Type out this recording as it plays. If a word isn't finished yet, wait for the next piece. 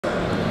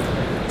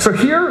So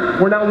here,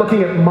 we're now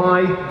looking at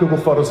my Google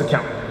Photos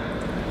account.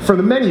 For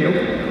the menu,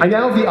 I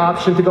now have the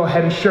option to go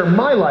ahead and share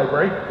my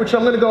library, which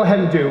I'm going to go ahead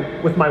and do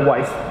with my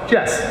wife,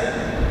 Jess.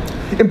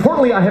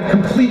 Importantly, I have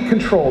complete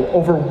control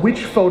over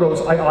which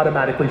photos I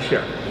automatically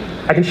share.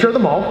 I can share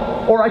them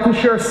all, or I can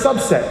share a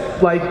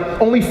subset, like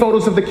only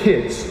photos of the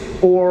kids,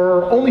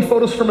 or only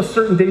photos from a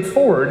certain date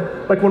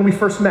forward, like when we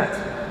first met.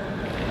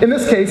 In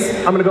this case,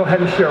 I'm going to go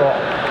ahead and share all.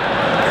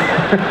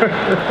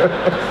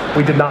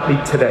 We did not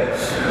meet today.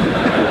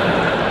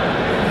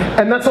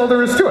 And that's all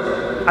there is to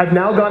it. I've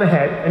now gone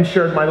ahead and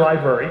shared my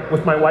library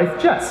with my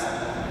wife, Jess.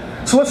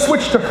 So let's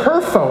switch to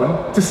her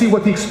phone to see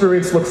what the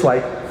experience looks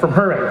like from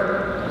her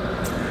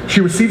end.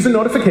 She receives a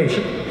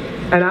notification,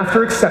 and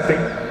after accepting,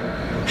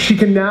 she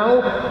can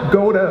now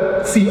go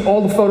to see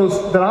all the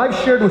photos that I've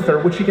shared with her,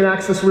 which she can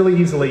access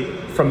really easily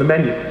from the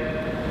menu.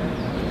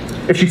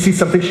 If she sees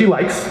something she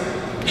likes,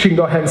 she can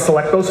go ahead and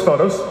select those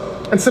photos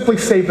and simply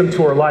save them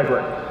to her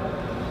library.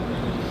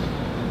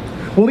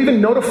 We'll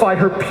even notify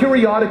her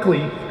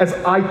periodically as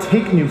I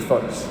take new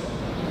photos.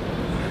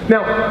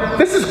 Now,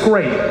 this is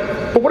great,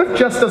 but what if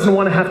Jess doesn't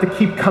want to have to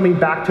keep coming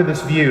back to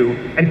this view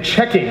and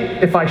checking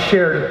if I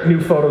shared new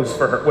photos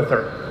with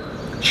her?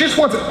 She just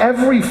wants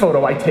every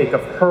photo I take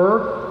of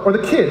her or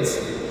the kids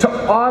to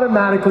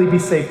automatically be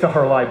saved to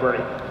her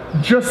library,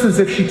 just as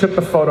if she took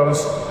the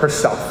photos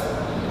herself.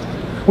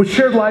 With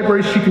shared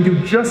libraries, she can do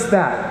just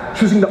that,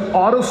 choosing to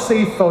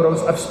auto-save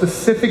photos of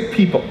specific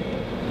people.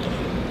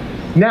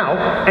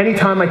 Now,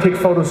 anytime I take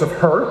photos of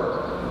her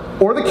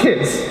or the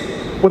kids,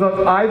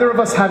 without either of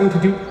us having to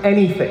do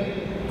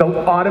anything, they'll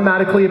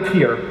automatically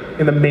appear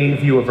in the main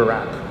view of her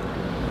app.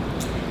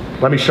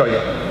 Let me show you.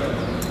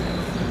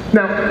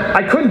 Now,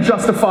 I couldn't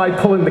justify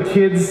pulling the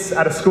kids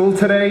out of school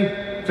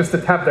today just to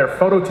have their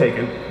photo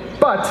taken,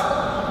 but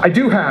I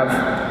do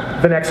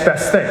have the next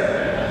best thing.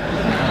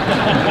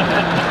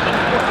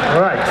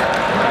 All right.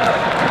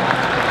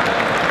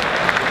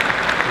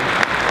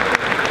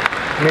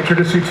 Let me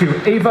introduce you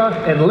to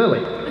Ava and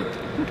Lily.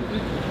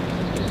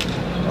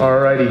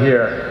 Alrighty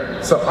here.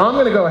 So I'm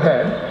going to go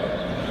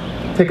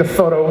ahead, take a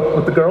photo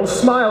with the girls.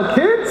 Smile,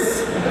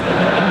 kids!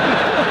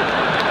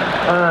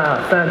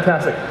 Ah,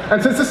 fantastic.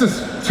 And since this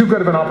is too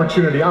good of an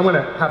opportunity, I'm going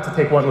to have to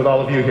take one with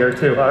all of you here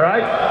too, all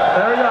right?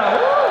 There we go.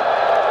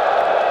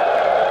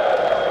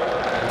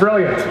 Woo!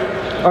 Brilliant.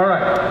 All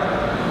right.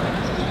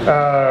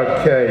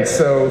 Okay,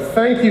 so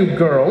thank you,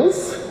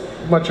 girls.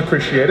 Much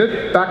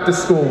appreciated. Back to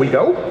school we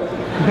go.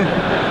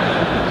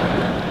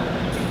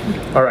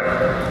 All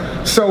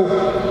right,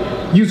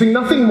 so using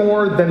nothing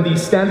more than the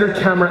standard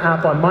camera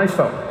app on my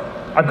phone,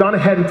 I've gone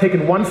ahead and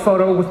taken one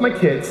photo with my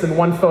kids and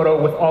one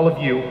photo with all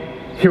of you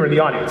here in the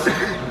audience.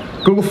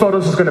 Google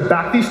Photos is going to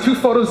back these two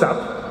photos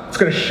up, it's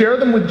going to share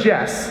them with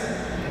Jess,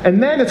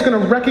 and then it's going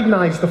to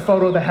recognize the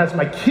photo that has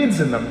my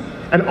kids in them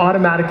and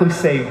automatically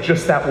save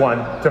just that one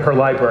to her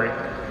library,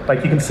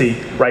 like you can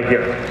see right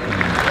here.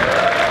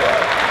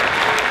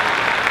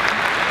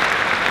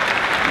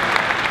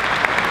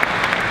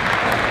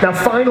 Now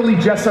finally,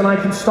 Jess and I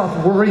can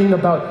stop worrying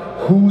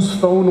about whose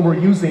phone we're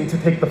using to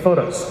take the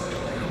photos.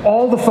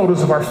 All the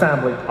photos of our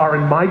family are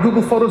in my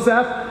Google Photos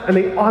app, and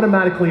they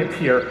automatically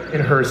appear in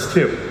hers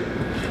too.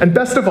 And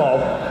best of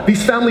all,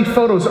 these family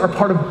photos are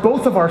part of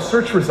both of our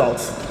search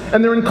results,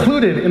 and they're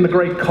included in the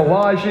great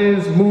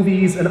collages,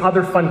 movies, and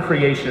other fun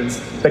creations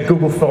that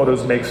Google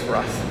Photos makes for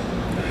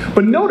us.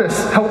 But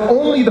notice how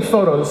only the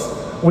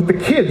photos with the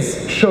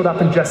kids showed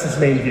up in Jess's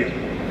main view.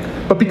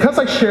 But because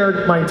I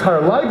shared my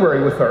entire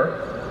library with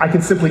her, I can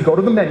simply go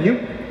to the menu,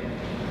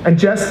 and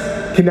Jess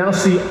can now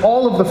see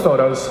all of the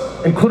photos,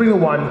 including the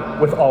one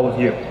with all of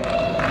you.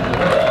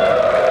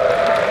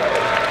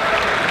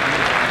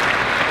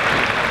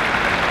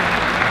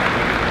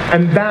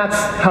 And that's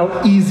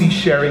how easy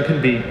sharing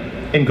can be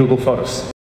in Google Photos.